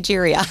go to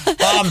Nigeria.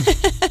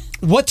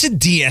 What's a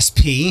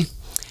DSP?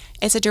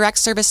 It's a direct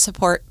service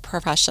support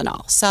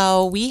professional.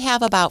 So we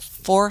have about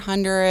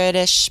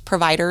 400-ish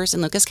providers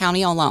in Lucas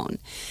County alone.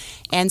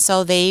 And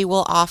so they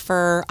will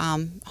offer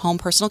home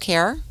personal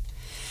care.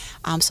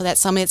 So that's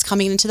somebody that's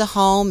coming into the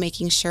home,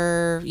 making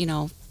sure,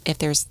 if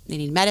they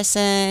need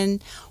medicine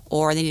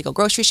or they need to go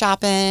grocery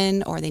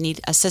shopping or they need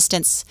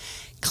assistance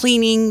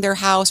cleaning their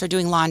house or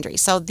doing laundry.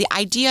 So the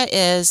idea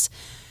is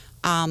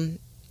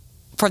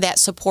for that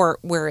support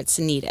where it's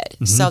needed.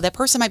 So that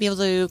person might be able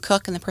to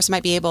cook and the person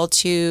might be able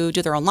to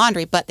do their own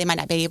laundry, but they might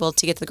not be able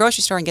to get to the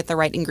grocery store and get the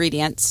right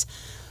ingredients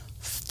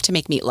to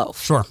make meatloaf.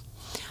 Sure.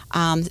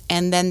 And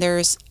then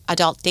there's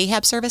adult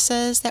day-hab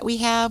services that we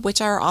have,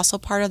 which are also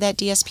part of that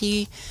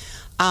DSP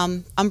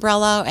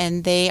umbrella,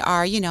 and they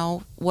are,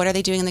 what are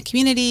they doing in the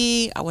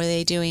community? What are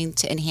they doing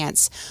to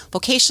enhance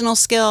vocational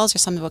skills?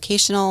 There's some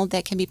vocational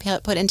that can be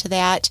put into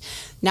that.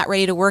 Not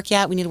ready to work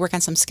yet. We need to work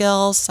on some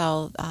skills,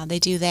 so they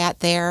do that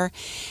there.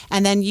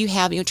 And then you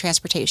have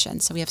transportation.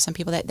 So we have some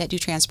people that do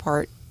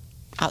transport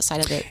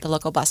outside of the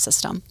local bus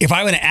system. If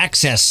I want to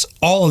access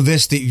all of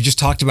this that you just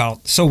talked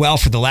about so well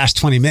for the last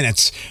 20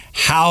 minutes,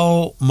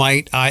 how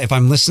might I, if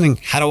I'm listening,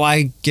 how do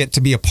I get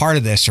to be a part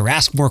of this or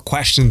ask more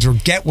questions or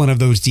get one of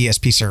those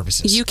DSP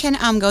services? You can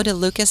go to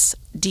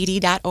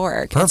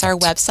lucasdd.org. Perfect. It's our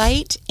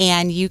website,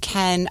 and you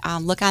can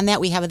look on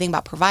that. We have a thing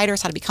about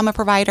providers, how to become a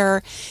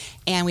provider,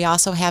 And we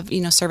also have,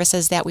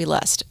 services that we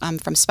list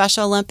from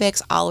Special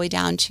Olympics all the way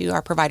down to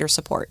our provider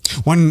support.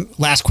 One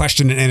last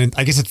question, and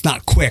I guess it's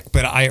not quick,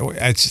 but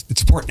it's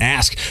important to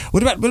ask.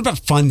 What about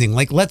funding?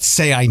 Like, let's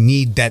say I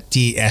need that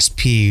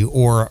DSP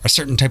or a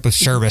certain type of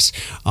service.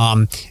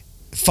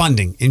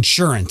 Funding,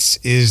 insurance,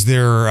 is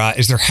there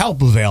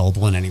help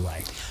available in any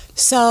way?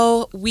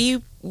 So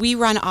we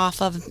run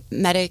off of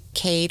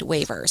Medicaid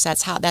waivers.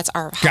 That's how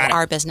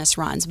our business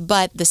runs.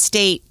 But the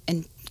state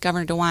and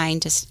Governor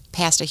DeWine just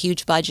passed a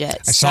huge budget.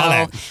 I saw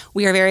that.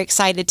 We are very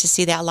excited to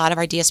see that a lot of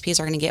our DSPs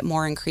are going to get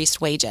more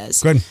increased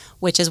wages. Good.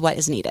 Which is what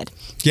is needed.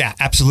 Yeah,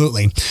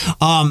 absolutely.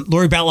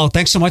 Lori Balogh,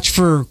 thanks so much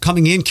for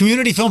coming in.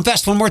 Community Film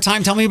Fest, one more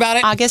time. Tell me about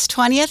it. August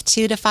 20th,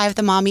 2 to 5 at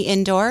the Maumee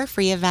Indoor,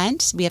 free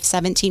event. We have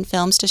 17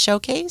 films to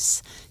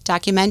showcase,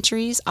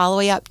 documentaries, all the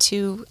way up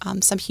to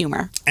some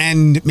humor.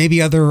 And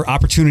maybe other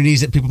opportunities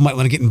that people might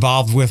want to get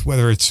involved with,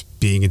 whether it's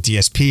being a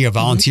DSP, a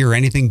volunteer, or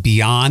anything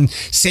beyond.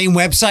 Same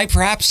website,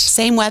 perhaps?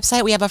 Same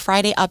website. We have a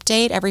Friday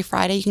update. Every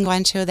Friday you can go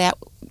into that,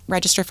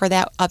 register for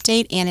that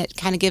update, and it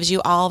kind of gives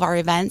you all of our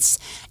events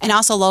and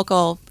also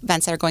local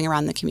events that are going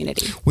around the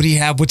community. What do you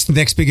have? What's the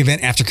next big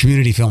event after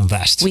Community Film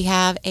Fest? We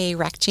have a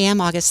Rec Jam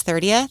August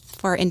 30th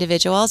for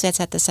individuals. That's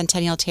at the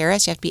Centennial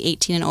Terrace. You have to be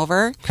 18 and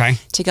over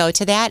to go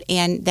to that,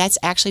 and that's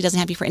actually doesn't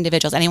have to be for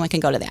individuals. Anyone can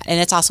go to that, and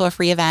it's also a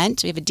free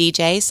event. We have a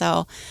DJ,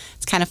 so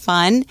it's kind of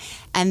fun.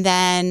 And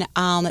then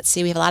let's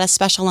see, we have a lot of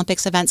Special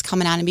Olympics events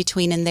coming on in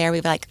between in there. We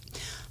have like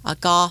a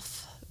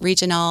golf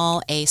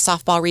regional, a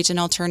softball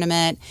regional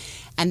tournament,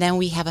 and then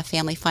we have a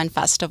family fun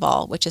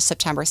festival, which is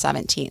September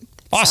 17th.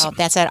 Awesome. So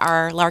that's at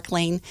our Lark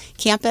Lane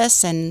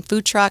campus, and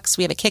food trucks.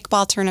 We have a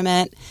kickball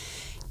tournament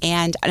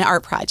and an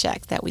art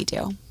project that we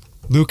do.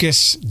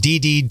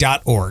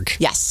 LucasDD.org.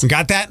 Yes. You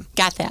got that?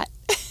 Got that.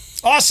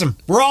 Awesome.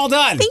 We're all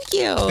done. Thank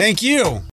you. Thank you.